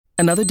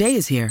Another day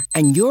is here,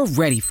 and you're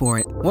ready for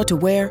it. What to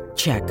wear?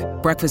 Check.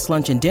 Breakfast,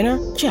 lunch, and dinner?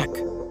 Check.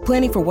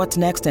 Planning for what's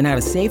next and how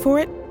to save for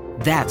it?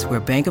 That's where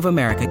Bank of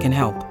America can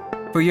help.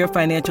 For your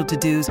financial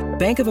to-dos,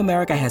 Bank of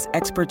America has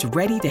experts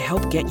ready to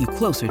help get you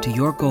closer to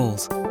your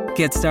goals.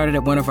 Get started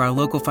at one of our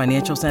local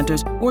financial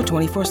centers or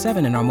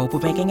 24/7 in our mobile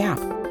banking app.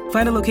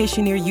 Find a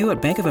location near you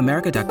at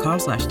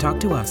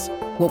bankofamerica.com/talktous.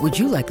 What would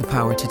you like the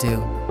power to do?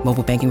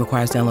 Mobile banking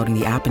requires downloading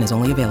the app and is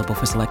only available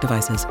for select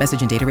devices.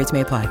 Message and data rates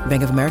may apply.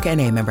 Bank of America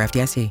N.A., member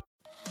FDIC.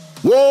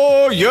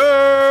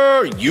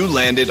 Warrior, you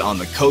landed on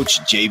the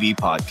Coach JV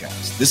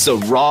podcast. This is a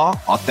raw,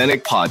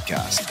 authentic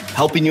podcast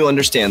helping you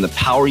understand the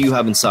power you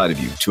have inside of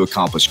you to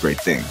accomplish great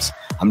things.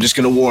 I'm just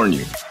going to warn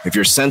you, if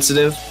you're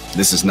sensitive,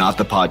 this is not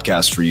the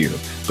podcast for you.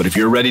 But if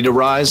you're ready to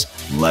rise,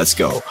 let's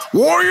go.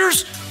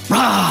 Warriors,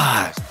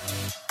 rise!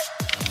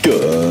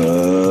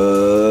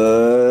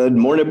 Good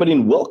morning, everybody,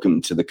 and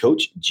welcome to the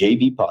Coach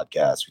JV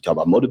podcast. We talk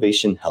about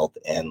motivation, health,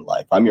 and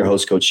life. I'm your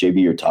host, Coach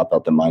JV, your top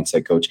health and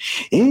mindset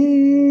coach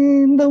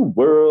in the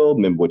world.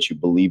 Remember, what you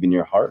believe in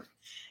your heart,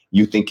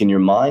 you think in your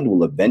mind,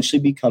 will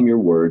eventually become your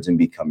words and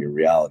become your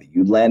reality.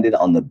 You landed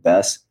on the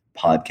best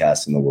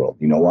podcast in the world.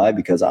 You know why?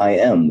 Because I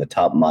am the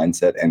top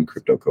mindset and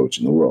crypto coach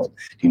in the world.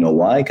 Do you know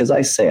why? Because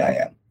I say I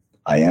am.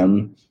 I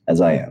am as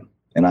I am,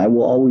 and I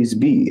will always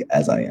be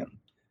as I am.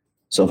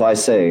 So if I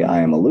say I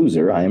am a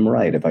loser, I am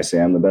right. If I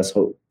say I'm the best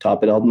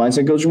top health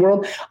mindset coach in the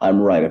world, I'm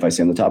right. If I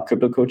say I'm the top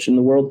crypto coach in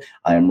the world,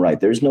 I am right.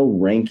 There's no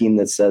ranking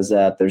that says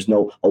that. There's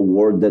no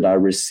award that I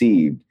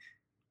received,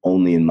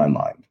 only in my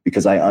mind,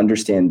 because I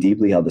understand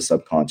deeply how the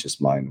subconscious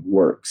mind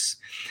works.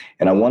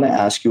 And I want to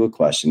ask you a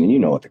question, and you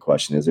know what the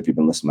question is if you've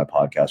been listening to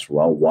my podcast for a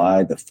while.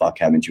 Why the fuck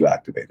haven't you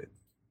activated?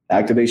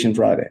 Activation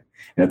Friday.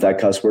 And if that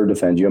cuss word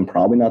offends you, I'm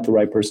probably not the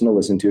right person to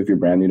listen to if you're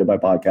brand new to my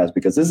podcast,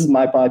 because this is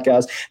my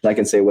podcast and I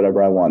can say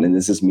whatever I want. And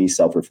this is me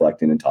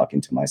self-reflecting and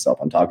talking to myself.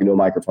 I'm talking to a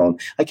microphone.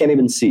 I can't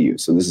even see you.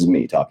 So this is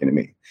me talking to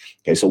me.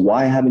 Okay, so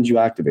why haven't you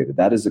activated?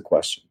 That is the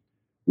question.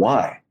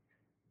 Why?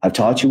 I've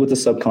taught you what the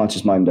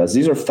subconscious mind does.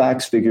 These are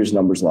facts, figures,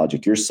 numbers,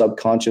 logic. Your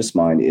subconscious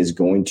mind is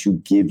going to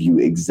give you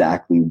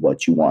exactly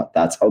what you want.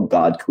 That's how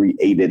God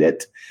created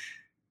it.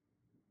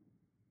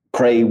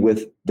 Pray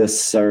with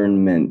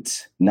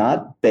discernment,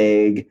 not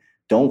beg.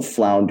 Don't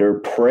flounder.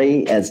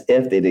 Pray as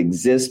if it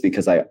exists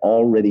because I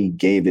already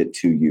gave it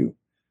to you.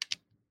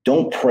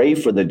 Don't pray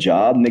for the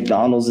job.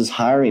 McDonald's is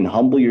hiring.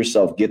 Humble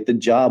yourself. Get the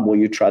job while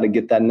you try to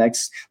get that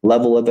next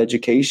level of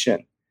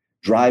education.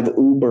 Drive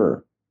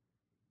Uber.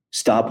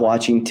 Stop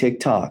watching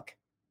TikTok.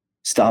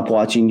 Stop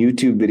watching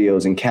YouTube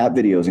videos and cat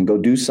videos and go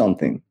do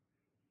something.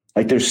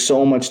 Like, there's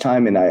so much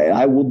time, and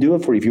I will do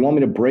it for you. If you want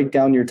me to break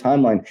down your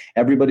timeline,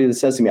 everybody that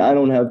says to me, I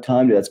don't have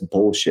time, that's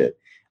bullshit.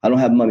 I don't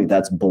have money,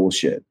 that's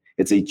bullshit.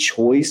 It's a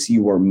choice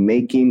you are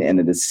making and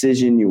a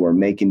decision you are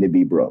making to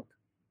be broke.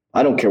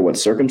 I don't care what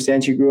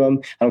circumstance you grew up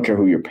in. I don't care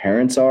who your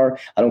parents are.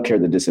 I don't care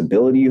the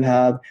disability you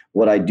have.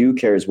 What I do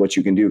care is what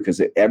you can do,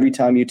 because every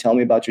time you tell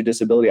me about your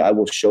disability, I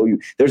will show you.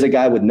 There's a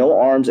guy with no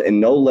arms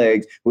and no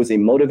legs who is a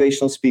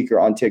motivational speaker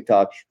on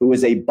TikTok, who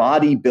is a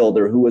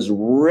bodybuilder, who is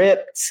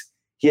ripped.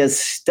 He has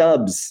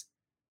stubs.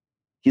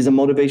 He's a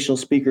motivational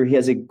speaker. He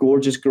has a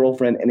gorgeous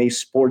girlfriend and a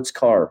sports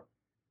car.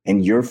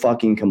 And you're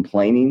fucking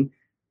complaining?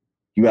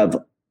 You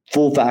have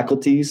full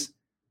faculties?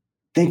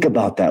 Think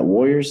about that,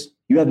 warriors.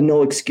 You have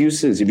no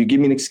excuses. If you give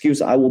me an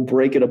excuse, I will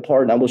break it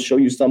apart and I will show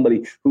you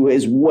somebody who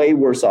is way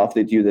worse off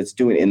than you that's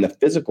doing it in the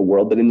physical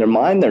world, but in their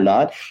mind, they're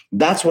not.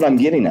 That's what I'm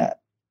getting at.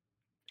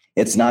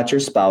 It's not your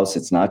spouse.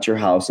 It's not your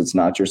house. It's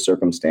not your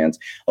circumstance.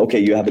 Okay,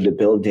 you have a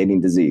debilitating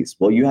disease.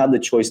 Well, you have the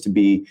choice to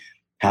be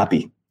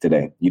happy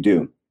today. You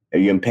do. Are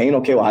you in pain?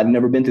 Okay, well, I've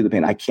never been through the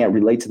pain. I can't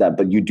relate to that,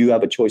 but you do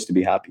have a choice to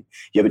be happy.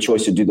 You have a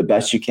choice to do the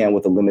best you can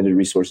with the limited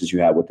resources you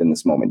have within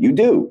this moment. You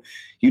do.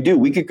 You do.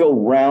 We could go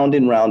round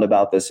and round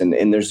about this, and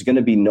there's going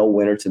to be no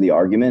winner to the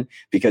argument,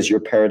 because your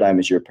paradigm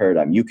is your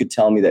paradigm. You could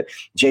tell me that,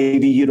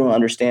 JV, you don't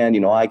understand.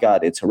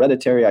 It's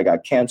hereditary. I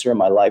got cancer.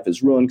 My life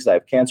is ruined because I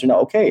have cancer now.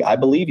 Okay, I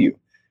believe you.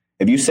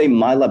 If you say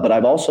my life, but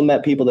I've also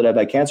met people that have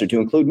had cancer, to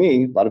include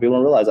me. A lot of people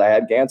don't realize I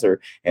had cancer,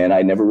 and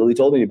I never really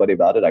told anybody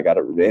about it. I got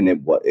it, and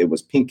it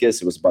was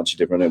pincus. It was a bunch of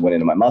different. It went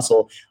into my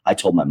muscle. I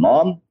told my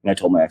mom, and I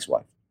told my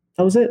ex-wife.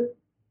 That was it.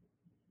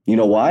 You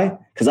know why?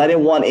 Because I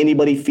didn't want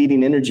anybody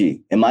feeding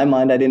energy. In my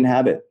mind, I didn't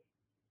have it.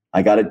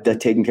 I got it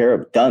taken care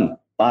of. Done.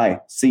 Bye.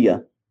 See ya.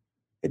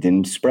 It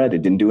didn't spread.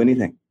 It didn't do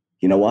anything.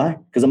 You know why?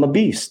 Because I'm a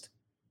beast.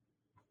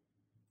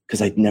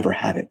 Because I'd never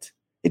had it.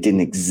 It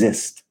didn't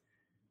exist.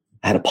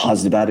 I had a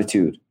positive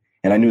attitude.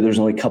 And I knew there's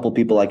only a couple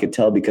people I could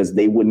tell, because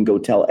they wouldn't go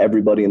tell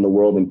everybody in the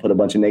world and put a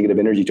bunch of negative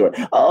energy to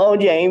it. Oh,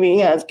 Jamie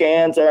has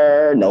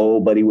cancer.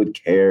 Nobody would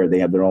care. They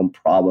have their own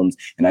problems.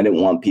 And I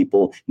didn't want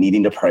people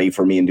needing to pray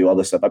for me and do all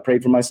this stuff. I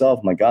prayed for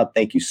myself. My God,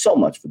 thank you so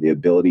much for the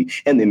ability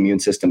and the immune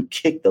system.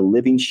 Kick the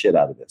living shit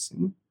out of this.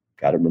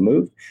 Got it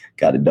removed,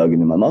 got it dug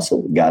into my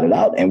muscle, got it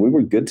out, and we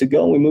were good to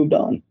go. And we moved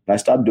on. And I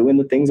stopped doing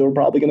the things that were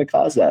probably going to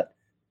cause that.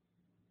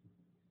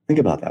 Think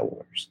about that,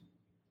 warriors.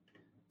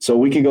 So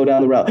we could go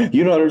down the route.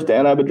 You don't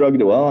understand. I have a drug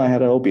addiction. Well, I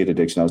had an opiate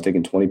addiction. I was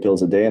taking 20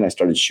 pills a day and I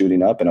started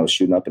shooting up, and I was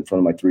shooting up in front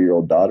of my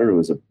 3-year-old daughter, who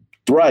was a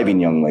thriving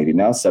young lady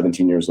now,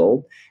 17 years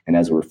old. And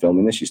as we were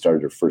filming this, she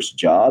started her first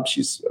job.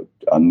 She's an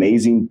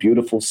amazing,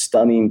 beautiful,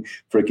 stunning,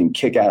 freaking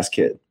kick-ass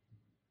kid.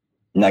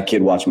 And that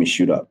kid watched me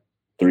shoot up,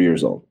 3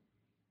 years old,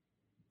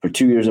 for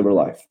 2 years of her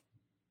life.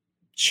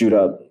 Shoot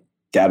up.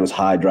 Dad was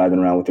high, driving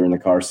around with her in the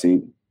car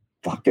seat.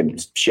 Fucking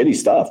shitty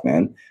stuff,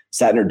 man.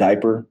 Sat in her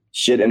diaper,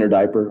 shit in her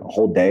diaper a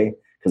whole day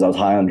because I was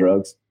high on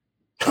drugs.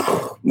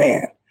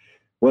 Man,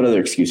 what other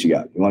excuse you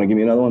got? You want to give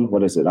me another one?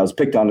 What is it? I was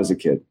picked on as a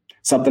kid.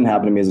 Something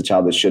happened to me as a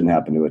child that shouldn't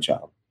happen to a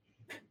child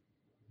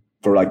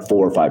for like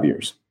 4 or 5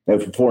 years, for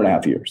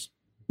 4.5 years.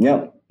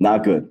 Yep,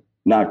 not good,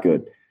 not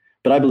good.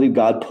 But I believe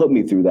God put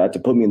me through that to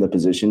put me in the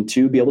position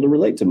to be able to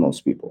relate to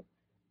most people.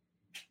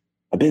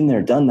 I've been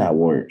there, done that,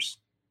 warriors.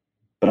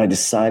 But I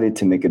decided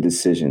to make a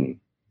decision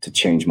to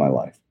change my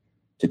life,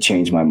 to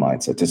change my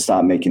mindset, to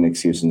stop making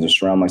excuses, and to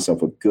surround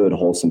myself with good,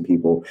 wholesome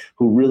people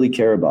who really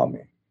care about me,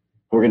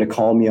 who are going to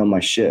call me on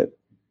my shit,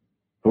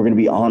 who are going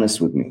to be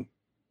honest with me,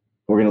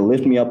 who are going to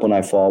lift me up when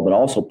I fall, but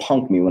also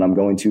punk me when I'm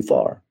going too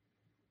far.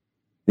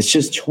 It's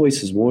just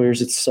choices,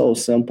 warriors. It's so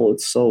simple.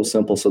 It's so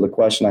simple. So the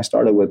question I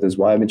started with is,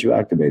 why haven't you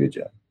activated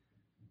yet?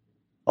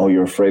 Oh,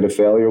 you're afraid of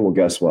failure? Well,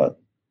 guess what?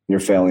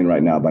 You're failing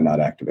right now by not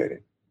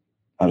activating.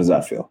 How does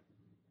that feel?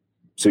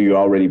 So you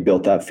already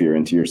built that fear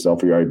into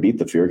yourself, or you already beat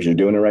the fear because you're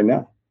doing it right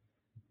now.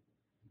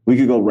 We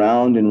could go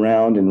round and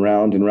round and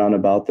round and round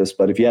about this,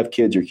 but if you have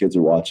kids, your kids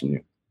are watching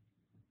you.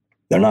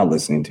 They're not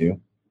listening to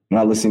you. They're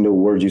not listening to a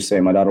word you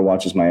say. My daughter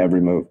watches my every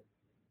move.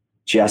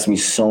 She asked me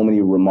so many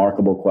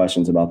remarkable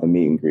questions about the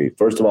meet and greet.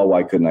 First of all,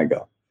 why couldn't I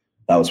go?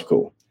 That was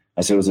cool.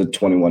 I said it was a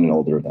 21 and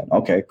older event.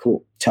 Okay,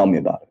 cool. Tell me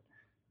about it.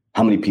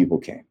 How many people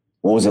came?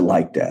 What was it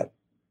like, Dad?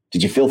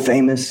 Did you feel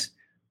famous?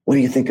 What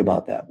do you think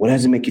about that? What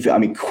does it make you feel? I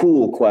mean,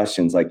 cool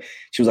questions. Like,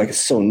 she was like, it's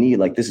so neat.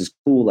 Like, this is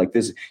cool. Like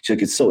this. She's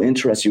like, it's so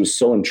interesting. She was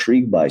so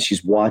intrigued by it.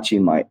 She's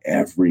watching my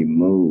every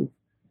move.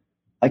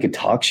 I could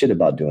talk shit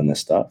about doing this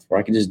stuff, or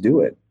I could just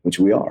do it, which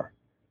we are.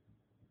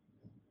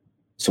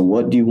 So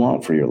what do you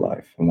want for your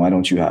life? And why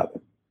don't you have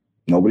it?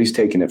 Nobody's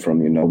taking it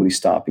from you. Nobody's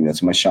stopping.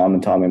 That's what my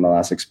shaman taught me in my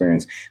last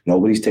experience.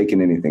 Nobody's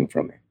taking anything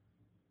from me.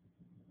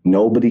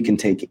 Nobody can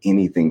take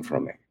anything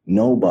from me.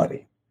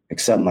 Nobody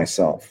except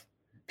myself.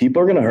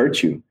 People are going to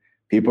hurt you.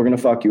 People are going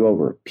to fuck you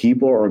over.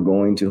 People are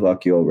going to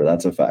fuck you over.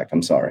 That's a fact.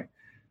 I'm sorry.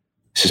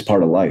 It's just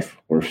part of life.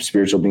 We're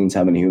spiritual beings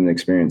having a human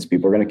experience.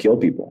 People are going to kill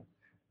people.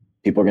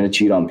 People are going to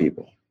cheat on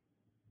people.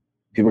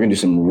 People are going to do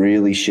some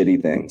really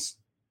shitty things.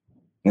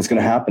 And it's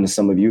going to happen to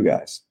some of you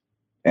guys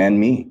and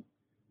me.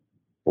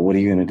 But what are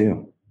you going to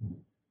do?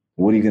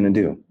 What are you going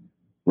to do?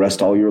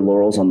 Rest all your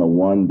laurels on the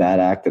one bad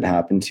act that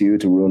happened to you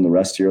to ruin the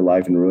rest of your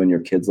life and ruin your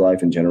kid's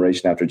life and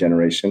generation after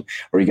generation?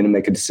 Or are you going to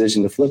make a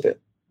decision to flip it?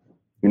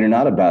 I mean, you're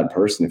not a bad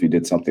person if you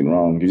did something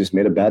wrong. You just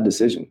made a bad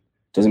decision.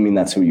 Doesn't mean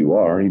that's who you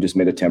are. You just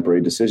made a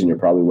temporary decision. You're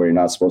probably where you're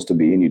not supposed to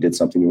be, and you did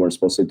something you weren't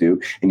supposed to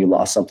do, and you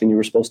lost something you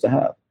were supposed to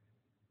have.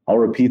 I'll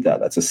repeat that.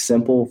 That's a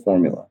simple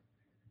formula.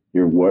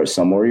 You're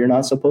somewhere you're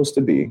not supposed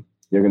to be.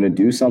 You're going to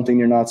do something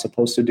you're not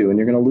supposed to do, and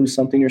you're going to lose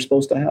something you're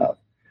supposed to have.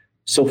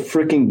 So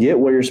freaking get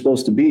where you're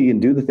supposed to be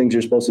and do the things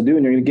you're supposed to do,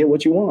 and you're going to get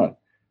what you want.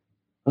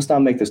 Let's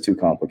not make this too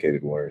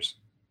complicated, warriors.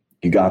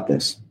 You got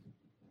this.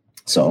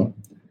 So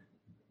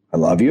I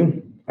love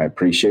you. I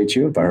appreciate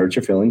you. If I hurt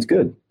your feelings,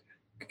 good.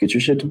 Get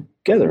your shit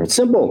together. It's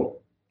simple,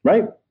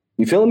 right?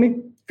 You feeling me?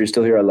 If you're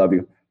still here, I love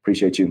you.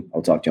 Appreciate you.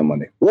 I'll talk to you on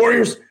Monday.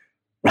 Warriors,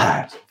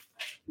 rise.